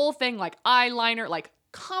whole thing, like eyeliner, like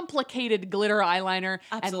complicated glitter eyeliner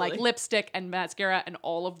and like lipstick and mascara and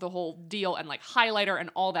all of the whole deal and like highlighter and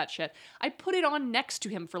all that shit. I put it on next to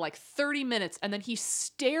him for like 30 minutes and then he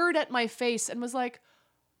stared at my face and was like,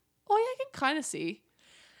 oh yeah, I can kind of see.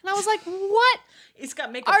 And I was like, what? He's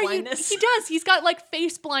got makeup blindness. He does. He's got like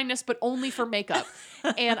face blindness, but only for makeup.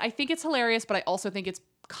 And I think it's hilarious, but I also think it's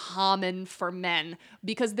common for men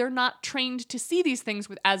because they're not trained to see these things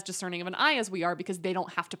with as discerning of an eye as we are because they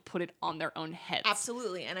don't have to put it on their own heads.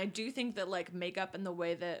 Absolutely. And I do think that like makeup and the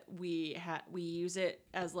way that we use it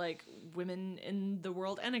as like women in the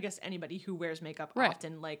world, and I guess anybody who wears makeup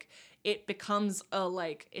often, like it becomes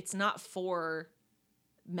it's not for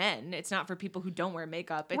men. It's not for people who don't wear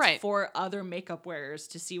makeup. It's for other makeup wearers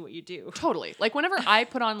to see what you do. Totally. Like whenever I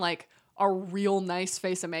put on like a real nice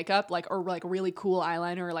face of makeup, like, or like really cool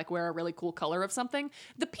eyeliner, or like wear a really cool color of something,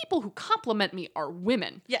 the people who compliment me are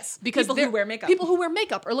women. Yes. Because people who wear makeup. People who wear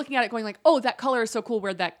makeup are looking at it going like, oh, that color is so cool.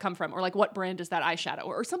 Where'd that come from? Or like, what brand is that eyeshadow?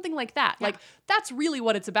 Or something like that. Yeah. Like, that's really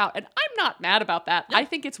what it's about. And I'm not mad about that. No. I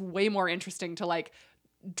think it's way more interesting to like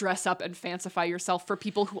dress up and fancify yourself for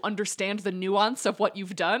people who understand the nuance of what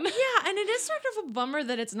you've done. Yeah. And it is sort of a bummer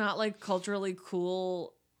that it's not like culturally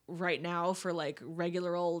cool right now for like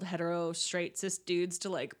regular old hetero straight cis dudes to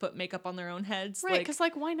like put makeup on their own heads. Right, because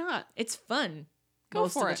like why not? It's fun. Go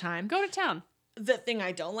most for of it. The time. Go to town. The thing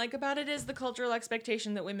I don't like about it is the cultural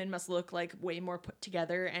expectation that women must look like way more put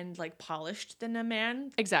together and like polished than a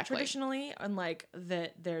man. Exactly. Traditionally, and like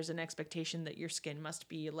that there's an expectation that your skin must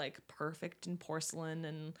be like perfect and porcelain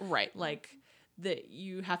and like that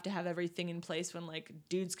you have to have everything in place when like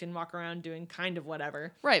dudes can walk around doing kind of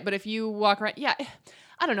whatever. Right, but if you walk around,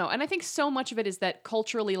 I don't know. And I think so much of it is that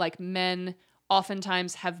culturally, like men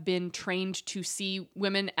oftentimes have been trained to see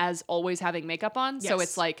women as always having makeup on. Yes. So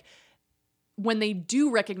it's like when they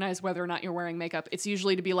do recognize whether or not you're wearing makeup, it's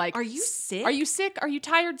usually to be like, are you sick? Are you sick? Are you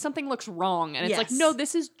tired? Something looks wrong. And it's like, no,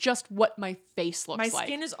 this is just what my face looks like. My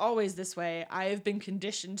skin is always this way. I have been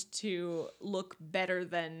conditioned to look better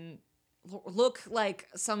than look like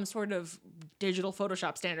some sort of digital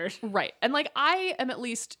Photoshop standard. Right. And like I am at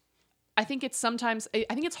least, I think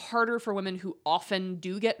it's harder for women who often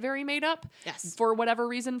do get very made up. Yes. For whatever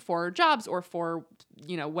reason, for jobs or for,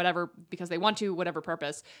 whatever, because they want to, whatever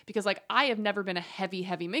purpose. Because like I have never been a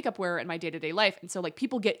heavy makeup wearer in my day-to-day life. And so like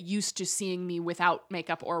people get used to seeing me without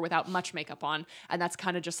makeup or without much makeup on. And that's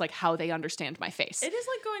kind of just like how they understand my face. It is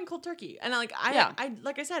like going cold turkey. And like I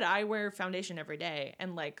like I said, I wear foundation every day.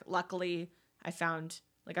 And like luckily I found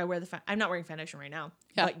like I wear I'm not wearing foundation right now,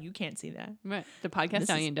 but you can't see that. Right. The podcast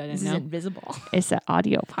audience doesn't know. This is invisible. It's an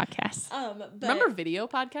audio podcast. But, remember video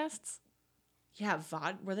podcasts? Yeah,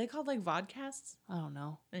 were they called like vodcasts? I don't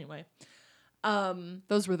know. Anyway.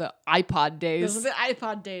 Those were the iPod days. Those were the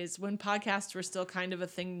iPod days when podcasts were still kind of a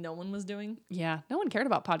thing no one was doing. Yeah. No one cared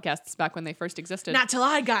about podcasts back when they first existed. Not till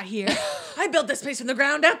I got here. I built this place from the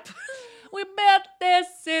ground up. We built this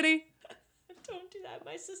city. Don't do that,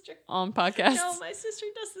 my sister. On podcasts. No, my sister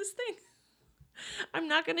does this thing. I'm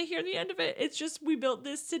not going to hear the end of it. It's just we built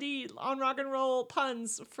this city on rock and roll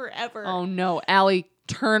puns forever. Oh no, Allie,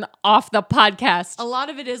 turn off the podcast. A lot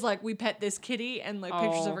of it is like we pet this kitty and like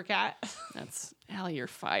pictures of her cat. That's Allie, you're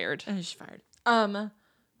fired. She's fired.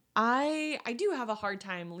 I do have a hard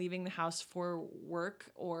time leaving the house for work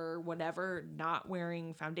or whatever, not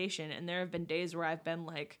wearing foundation. And there have been days where I've been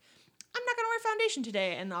like, I'm not going to wear foundation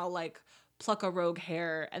today. And I'll like pluck a rogue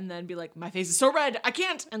hair and then be like, my face is so red, I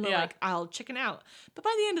can't. And then like, I'll chicken out. But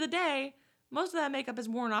by the end of the day, most of that makeup is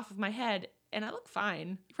worn off of my head and I look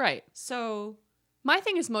fine. Right. So my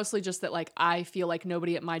thing is mostly just that like, I feel like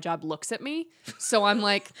nobody at my job looks at me. So I'm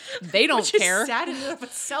like, they don't Which care. Is sad in and of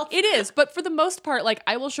itself. It is. But for the most part, like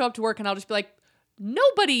I will show up to work and I'll just be like, no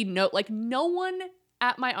one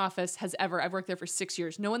at my office has ever, I've worked there for 6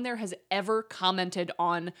 years, no one there has ever commented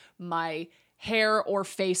on my hair or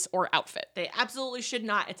face or outfit. They absolutely should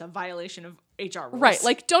not. It's a violation of HR rules. Right,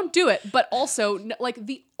 like don't do it. But also, like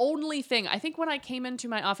the only thing, I think when I came into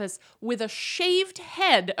my office with a shaved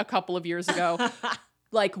head a couple of years ago,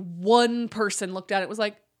 like one person looked at it and was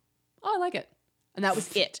like, oh, I like it. And that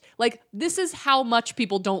was it. Like, this is how much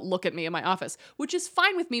people don't look at me in my office, which is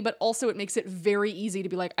fine with me, but also it makes it very easy to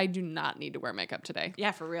be like, I do not need to wear makeup today.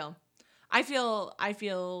 Yeah, for real. I feel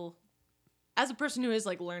as a person who is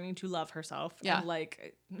like learning to love herself and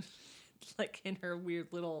like in her weird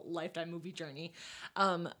little Lifetime movie journey,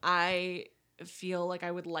 I feel like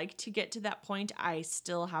I would like to get to that point. I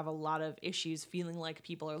still have a lot of issues feeling like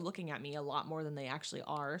people are looking at me a lot more than they actually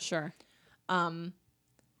are. Sure.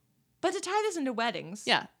 But to tie this into weddings,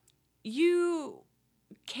 Yeah. you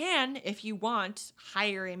can, if you want,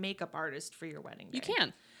 hire a makeup artist for your wedding day. You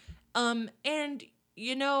can. And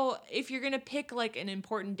you know, if you're gonna pick like an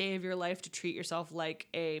important day of your life to treat yourself like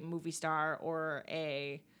a movie star or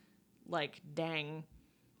a like dang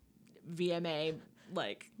VMA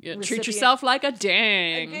like Treat recipient- yourself like a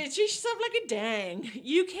dang. Treat yourself like a dang.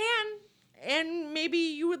 You can, and maybe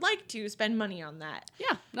you would like to spend money on that.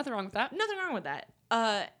 Yeah, nothing wrong with that. Nothing wrong with that.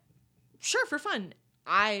 Sure, for fun.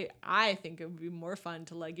 I think it would be more fun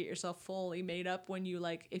to like get yourself fully made up when you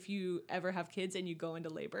like, if you ever have kids and you go into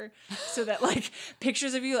labor, so that like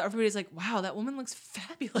pictures of you, everybody's like, wow, that woman looks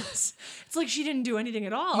fabulous. It's like she didn't do anything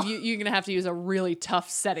at all. You're going to have to use a really tough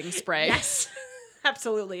setting spray. Yes,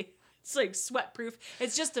 absolutely. It's like sweat proof.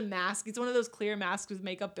 It's just a mask. It's one of those clear masks with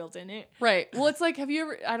makeup built in it. Right. Well, it's like, have you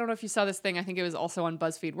ever, I don't know if you saw this thing. I think it was also on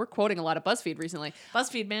BuzzFeed. We're quoting a lot of BuzzFeed recently.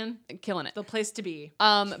 BuzzFeed, man. Killing it. The place to be.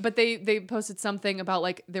 But they posted something about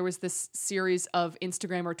like there was this series of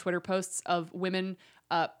Instagram or Twitter posts of women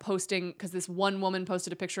posting, because this one woman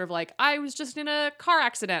posted a picture of like, I was just in a car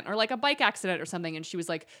accident or like a bike accident or something, and she was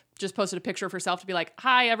like just posted a picture of herself to be like,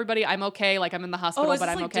 hi everybody, I'm okay, like I'm in the hospital, Oh, is but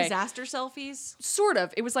this I'm like okay. disaster selfies? Sort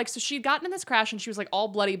of. It was like, so she'd gotten in this crash and she was like all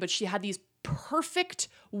bloody, but she had these perfect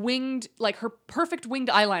winged, like her perfect winged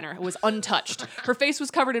eyeliner was untouched. Her face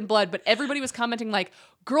was covered in blood, but everybody was commenting like,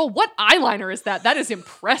 girl, what eyeliner is that? That is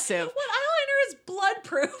impressive. What eyeliner is blood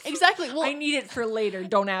proof? Exactly. Well, I need it for later.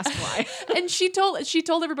 Don't ask why. and she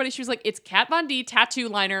told everybody, she was like, it's Kat Von D tattoo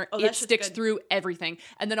liner. Oh, it that shit's sticks good. through everything.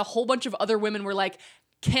 And then a whole bunch of other women were like,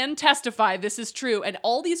 can testify this is true. And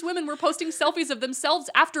all these women were posting selfies of themselves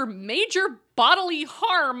after major bodily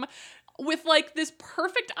harm with like this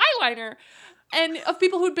perfect eyeliner. And of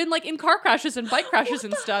people who'd been like in car crashes and bike crashes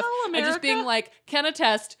and stuff. hell, And just being America? like, can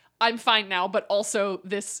attest, I'm fine now, but also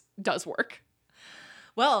this does work.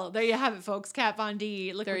 Well, there you have it, folks. Kat Von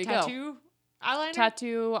D liquid There you go. tattoo eyeliner.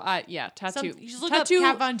 Tattoo, tattoo. You just look up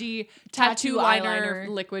Kat Von D tattoo liner, eyeliner,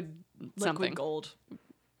 liquid something. liquid gold.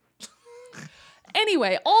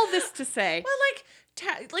 Anyway, all this to say,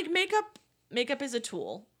 Well, like makeup is a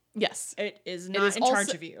tool. yes, It is it not is in also, charge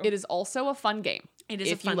of you. It is also a fun game. It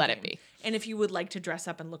is if a fun you let game. it be. And if you would like to dress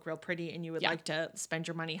up and look real pretty and you would Yeah. like to spend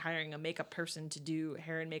your money hiring a makeup person to do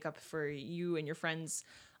hair and makeup for you and your friends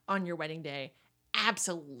on your wedding day,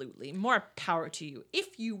 absolutely. More power to you.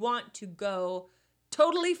 If you want to go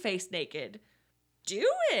totally face naked, do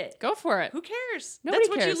it. Go for it. Who cares? Nobody That's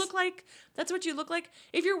what cares. you look like. That's what you look like.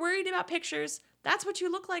 If you're worried about pictures, that's what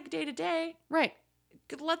you look like day to day. Right.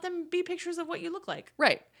 Let them be pictures of what you look like.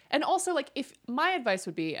 Right. And also, like, if my advice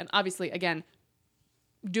would be, and obviously, again,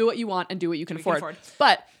 do what you want and do what you can afford.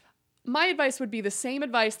 But my advice would be the same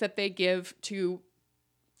advice that they give to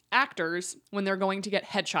actors when they're going to get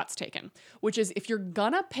headshots taken, which is if you're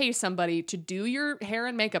gonna pay somebody to do your hair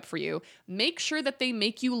and makeup for you, make sure that they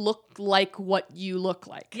make you look like what you look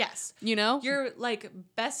like. Yes. You know? Your like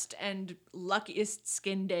best and luckiest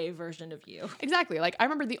skin day version of you. Exactly. Like I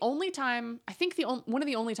remember the only time, I think one of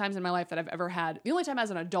the only times in my life that I've ever had, the only time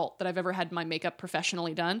as an adult that I've ever had my makeup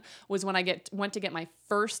professionally done was when I went to get my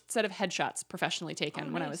first set of headshots professionally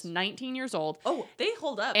taken when I was 19 years old. Oh, they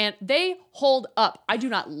hold up. And they hold up. I do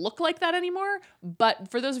not look like that anymore. But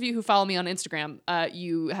for those of you who follow me on Instagram,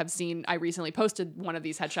 you have seen I recently posted one of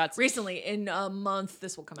these headshots. Recently, in a month,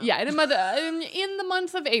 this will come out. Yeah, in the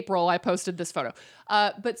month of April, I posted this photo.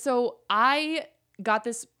 But so I got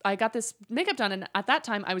this I got this makeup done, and at that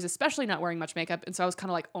time I was especially not wearing much makeup, and so I was kind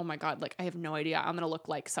of like, oh my god, like I have no idea, I'm gonna look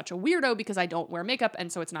like such a weirdo because I don't wear makeup,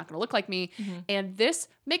 and so it's not gonna look like me. And this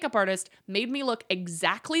makeup artist made me look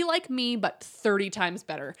exactly like me, but 30 times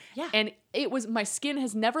better. Yeah. And it was, my skin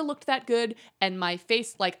has never looked that good, and my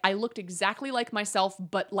face, like I looked exactly like myself,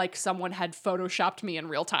 but like someone had photoshopped me in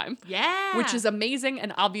real time. Yeah. Which is amazing,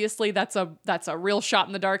 and obviously that's a real shot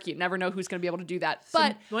in the dark. You never know who's gonna be able to do that. So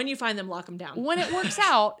But when you find them, lock them down. when it works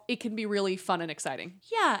out, it can be really fun and exciting.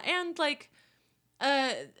 Yeah, and like,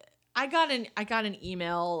 I got an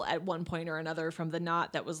email at one point or another from the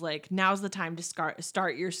Knot that was like, now's the time to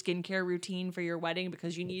start your skincare routine for your wedding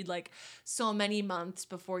because you need like so many months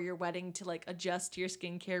before your wedding to like adjust your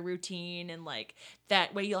skincare routine, and like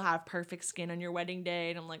that way you'll have perfect skin on your wedding day.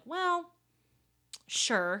 And I'm like, well,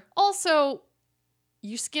 sure. Also,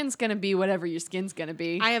 your skin's gonna be whatever your skin's gonna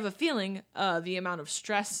be. I have a feeling the amount of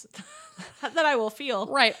stress that I will feel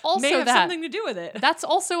Right. Also, may have that something to do with it. that's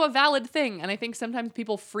also a valid thing, and I think sometimes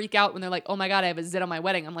people freak out when they're like, "Oh my god, I have a zit on my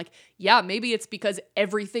wedding." I'm like, "Yeah, maybe it's because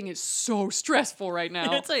everything is so stressful right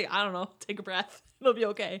now." It's like, I don't know, take a breath. It'll be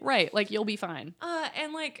okay. Right. Like you'll be fine.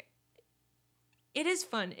 And like, it is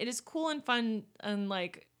fun. It is cool and fun, and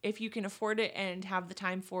like, if you can afford it and have the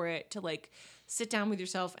time for it, to like sit down with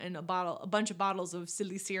yourself and a bunch of bottles of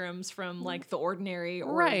silly serums from like The Ordinary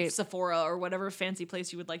or Right. Sephora or whatever fancy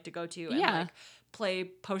place you would like to go to, and Yeah. like play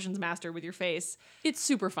Potions Master with your face. It's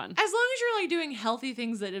super fun. As long as you're like doing healthy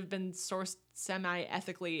things that have been sourced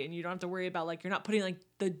semi-ethically, and you don't have to worry about like, you're not putting like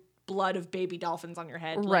the blood of baby dolphins on your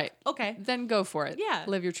head. Like, Right. okay. Then go for it. Yeah.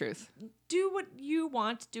 Live your truth. Do what you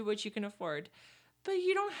want, do what you can afford. But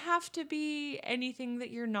you don't have to be anything that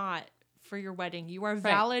you're not for your wedding. You are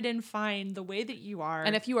valid and fine the way that you are.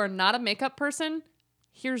 And if you are not a makeup person,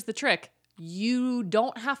 here's the trick. You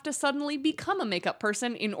don't have to suddenly become a makeup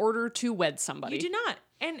person in order to wed somebody. you do not.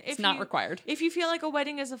 And if It's not required. If you feel like a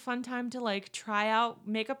wedding is a fun time to like try out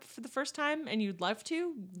makeup for the first time and you'd love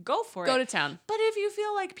to, go for it. Go to town. But if you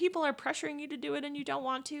feel like people are pressuring you to do it and you don't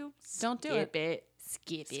want to, Don't do skip it.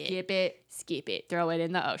 Skip it. Skip it. Skip it. Throw it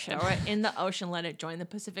in the ocean. Throw it in the ocean. Let it join the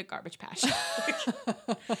Pacific garbage patch.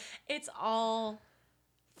 It's all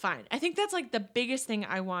fine. I think that's like the biggest thing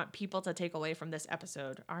I want people to take away from this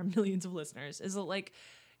episode, our millions of listeners, is that like,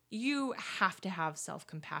 you have to have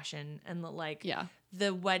self-compassion, and that like, Yeah.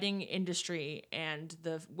 the wedding industry and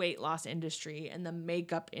the weight loss industry and the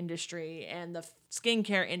makeup industry and the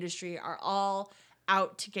skincare industry are all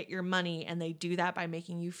out to get your money, and they do that by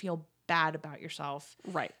making you feel bad about yourself.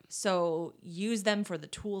 Right. So use them for the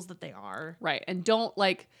tools that they are. Right. And don't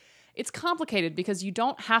like, it's complicated because you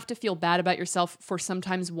don't have to feel bad about yourself for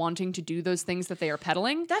sometimes wanting to do those things that they are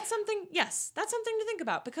peddling. That's something, yes, that's something to think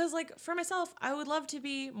about, because like for myself, I would love to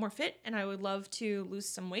be more fit, and I would love to lose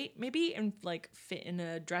some weight maybe, and like fit in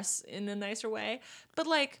a dress in a nicer way. But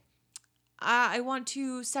like, I want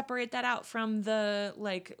to separate that out from the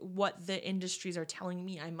like what the industries are telling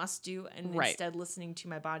me I must do, and Right. instead listening to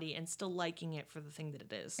my body and still liking it for the thing that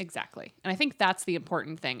it is. Exactly. And I think that's the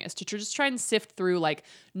important thing, is to just try and sift through, like,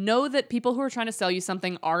 know that people who are trying to sell you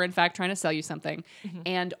something are in fact trying to sell you something.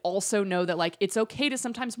 And also know that like, it's okay to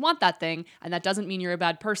sometimes want that thing, and that doesn't mean you're a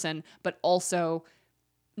bad person, but also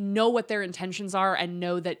know what their intentions are, and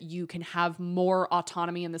know that you can have more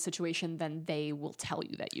autonomy in the situation than they will tell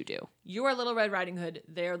you that you do. You are Little Red Riding Hood.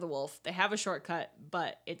 They're the wolf. They have a shortcut,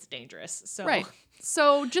 but it's dangerous. So Right.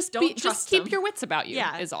 So just Don't just trust keep them. your wits about you,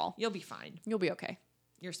 yeah, is all. You'll be fine. You'll be okay.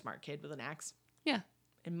 You're a smart kid with an axe. Yeah.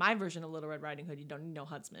 In my version of Little Red Riding Hood, you don't need no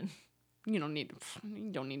huntsman. You don't need no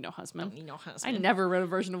husband. Don't need no I huntsman. never read a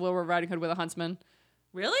version of Little Red Riding Hood with a huntsman.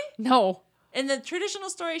 Really? No. In the traditional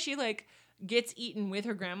story, she like gets eaten with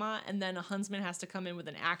her grandma, and then a huntsman has to come in with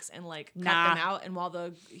an axe and like cut Nah. them out. And while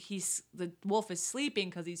the wolf is sleeping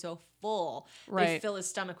because he's so full, they Right. fill his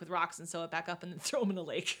stomach with rocks and sew it back up and then throw him in a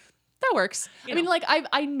lake. That works. You I mean, know. like,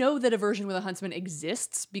 I know that a version with a huntsman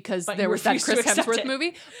exists because But there you was that refuse to Chris accept Hemsworth it.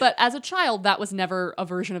 movie. But as a child, that was never a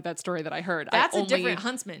version of that story that I heard. That's I a only, different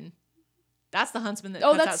huntsman. That's the huntsman that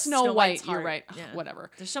Oh, cuts that's out Snow White's White. You're heart. right. Yeah.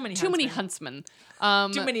 Whatever. There's so many Too many huntsmen.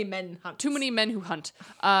 huntsmen. Too many men hunt. Too many men who hunt.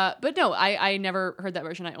 But no, I never heard that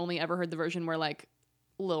version. I only ever heard the version where like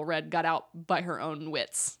Lil Red got out by her own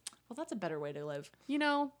wits. Well, that's a better way to live. You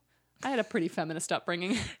know, I had a pretty feminist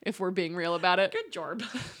upbringing, if we're being real about it, Good job.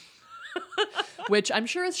 which I'm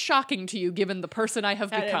sure is shocking to you given the person I have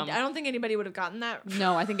become. I don't think anybody would have gotten that.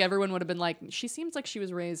 No, I think everyone would have been like, she seems like she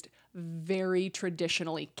was raised very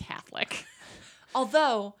traditionally Catholic.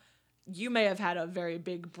 Although you may have had a very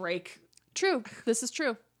big True. This is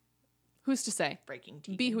true. Who's to say? breaking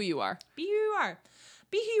teeth. Be who you are. Be who you are.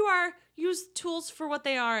 Be who you are. Use tools for what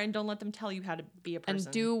they are, and don't let them tell you how to be a person.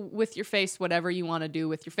 And do with your face whatever you want to do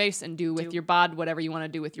with your face, and do with your bod whatever you want to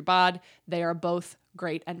do with your bod. They are both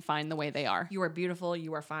great and fine the way they are. You are beautiful.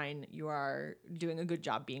 You are fine. You are doing a good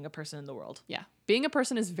job being a person in the world. Yeah. Being a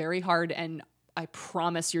person is very hard, and I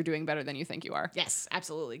promise you're doing better than you think you are. Yes,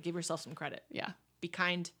 absolutely. Give yourself some credit. Yeah. Be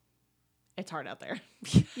kind. It's hard out there.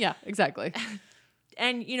 Yeah, exactly.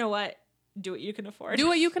 And you know what? Do what you can afford. Do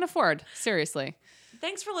what you can afford. Seriously.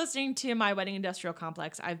 Thanks for listening to My Wedding Industrial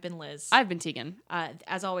Complex. I've been Liz. I've been Tegan.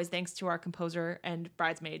 As always, thanks to our composer and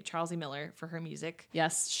bridesmaid, Charles E. Miller, for her music.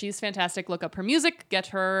 Yes, she's fantastic. Look up her music. Get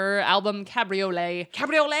her album Cabriolet.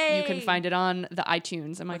 Cabriolet! You can find it on the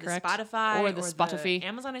iTunes. Am I Or the correct? Spotify. Or the Spotify.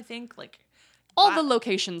 Amazon, I think. All the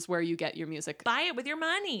locations where you get your music. Buy it with your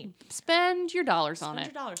money. Spend your dollars on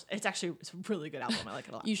it. $100. It's a really good album. I like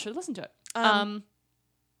it a lot. You should listen to it.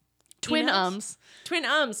 Twin ums. Twin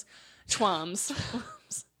ums. Twums.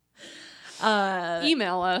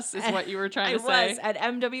 Email us is what you were trying to say. Was at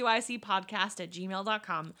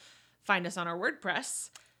mwicpodcast@gmail.com. Find us on our WordPress.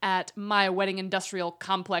 At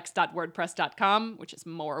myweddingindustrialcomplex.wordpress.com, which is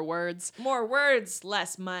more words. More words,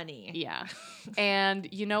 less money. Yeah.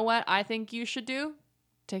 And you know what I think you should do?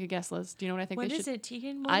 Take a guess, Liz. Do you know what I think What they is should? it,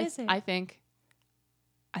 Tegan? What is it? I think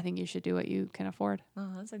you should do what you can afford. Oh,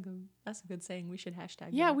 that's a good saying. We should hashtag.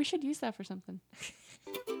 Yeah, that. we should use that for something.